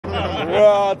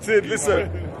Right, listen.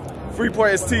 3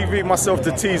 Pointers TV, myself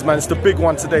the Tees, man. It's the big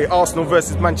one today. Arsenal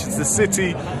versus Manchester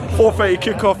City. 4:30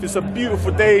 kickoff. It's a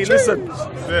beautiful day. Listen,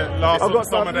 I've got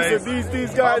some. Listen,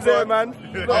 these guys here, man.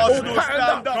 Arsenal stand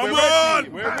up. Come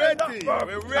on. We're ready,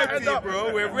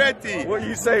 bro. We're ready. What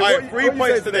you say? Right, 3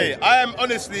 points today. I am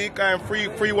honestly going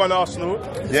 3-1 Arsenal.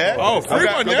 Yeah. Oh,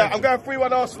 3-1, yeah. I'm going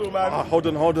 3-1 Arsenal, man. Hold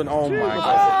on. Oh my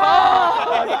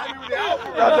God.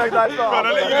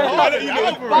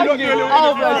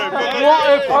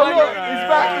 He's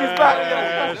back.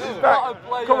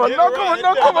 Come on.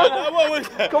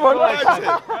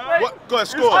 Go on,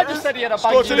 score. I just said he had a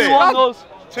bang. Score today.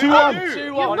 2-1.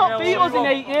 You've not beat us in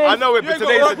 8 years. I know it, but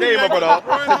today's the day, my brother.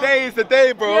 Today is the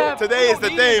day, bro. Today is the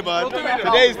day, man.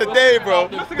 Today's the day, bro.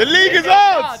 The league is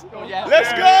ours.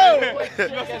 Let's go.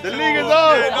 The league is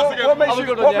ours. What makes you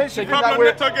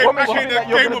think that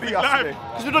you're going to beat us today?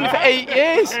 Because we've done it for 8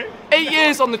 years. 8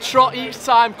 years on the trot each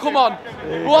time. Come on.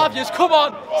 We'll have you. Come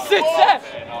on. Sit there.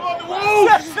 Go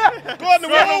on the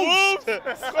Wolves!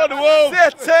 Go on the Wolves!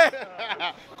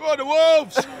 Go on the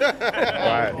Wolves!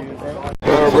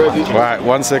 Right,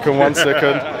 1 second.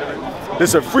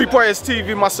 Listen, 3 Pointers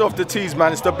TV, myself the Tees,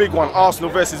 man. It's the big one. Arsenal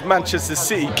versus Manchester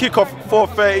City. Kickoff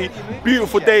 4:30.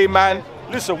 Beautiful day, man.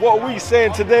 Listen, what are we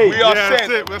saying today? We are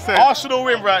saying Arsenal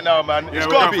win right now, man. It's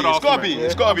gotta be, man.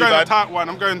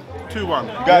 I'm going 2-1.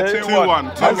 You got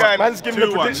 2-1. Man's giving the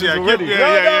predictions already.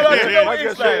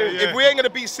 If we ain't gonna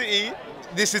beat City,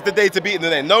 this is the day to beat them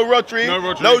today. No Rodri,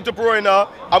 no De Bruyne.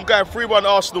 I'm going 3-1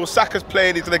 Arsenal. Saka's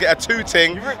playing. He's gonna get a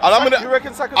 2-ting. You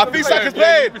reckon Saka's I think Saka's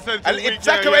playing. And if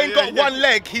Saka ain't got one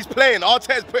leg, he's playing.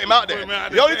 Arteta's put him out there.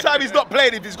 The only time he's not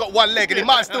playing if he's got one leg, and he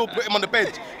might still put him on the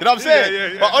bench. You know what I'm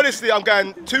saying? But honestly, I'm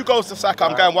going 2 goals to Saka.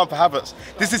 I'm going 1 for Havertz.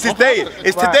 This is his day.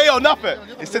 It's today or nothing.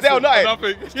 It's today or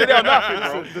nothing. It's today or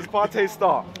nothing. Does Partey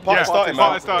start? Partey starting,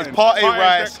 man. It's Partey,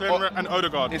 Rice, and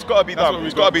Odegaard. It's got to be done.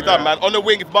 It's got to be done, man. On the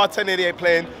wing, if Martinelli ain't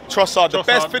playing, Trossard, the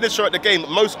best finisher at the game,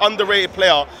 most underrated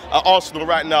player at Arsenal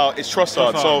right now is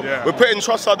Trossard. So we're putting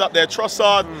Trossard up there.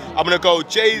 Trossard. I'm gonna go I'm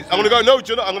gonna go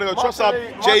Trossard,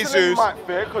 Jesus.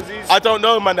 I don't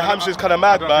know, man. The hamstring's kind of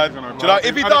mad, man. Do you know?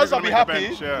 If he does, I'll be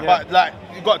happy. But like,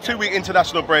 you've got a 2-week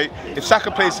international break. If Saka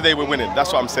plays today, we're winning.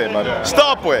 That's what I'm saying, man.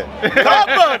 Star boy, come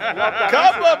on.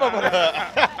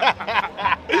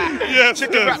 Yes,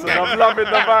 chicken wrap. I'm loving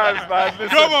the vibes, man.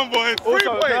 Listen. Come on, boys.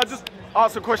 Also, can I just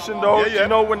ask a question though? Do you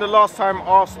know when the last time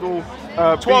Arsenal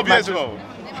 12 years ago.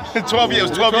 12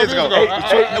 years ago.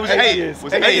 It was 8 years. It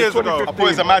was 8 years ago. I thought it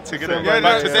was a mad ticket.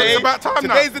 It's about time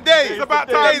now. Today's the day. It's about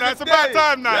time now. It's about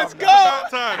time now. Let's go.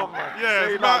 It's about time. Yeah,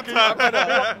 it's about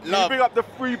time. You bring up the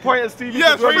 3 Pointers TV.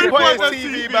 Yes, 3 Pointers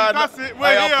TV, man. That's it. We're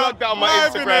I'll here. plug that on my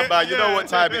Instagram, man. You know what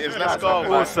time it is. Let's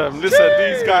go. Awesome. Listen,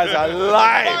 these guys are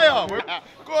live.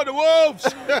 Go on the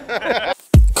Wolves.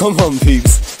 Come on,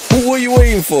 peeps. What are you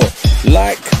waiting for?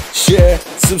 Like, share,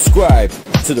 subscribe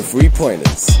to the 3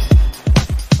 Pointers.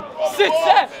 Sit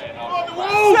there.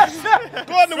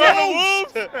 Go on the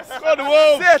Wolves. Go on the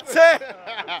Wolves.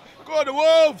 Go on the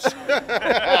Wolves.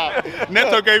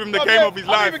 Neto gave him the game of his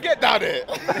life. I didn't even get down there.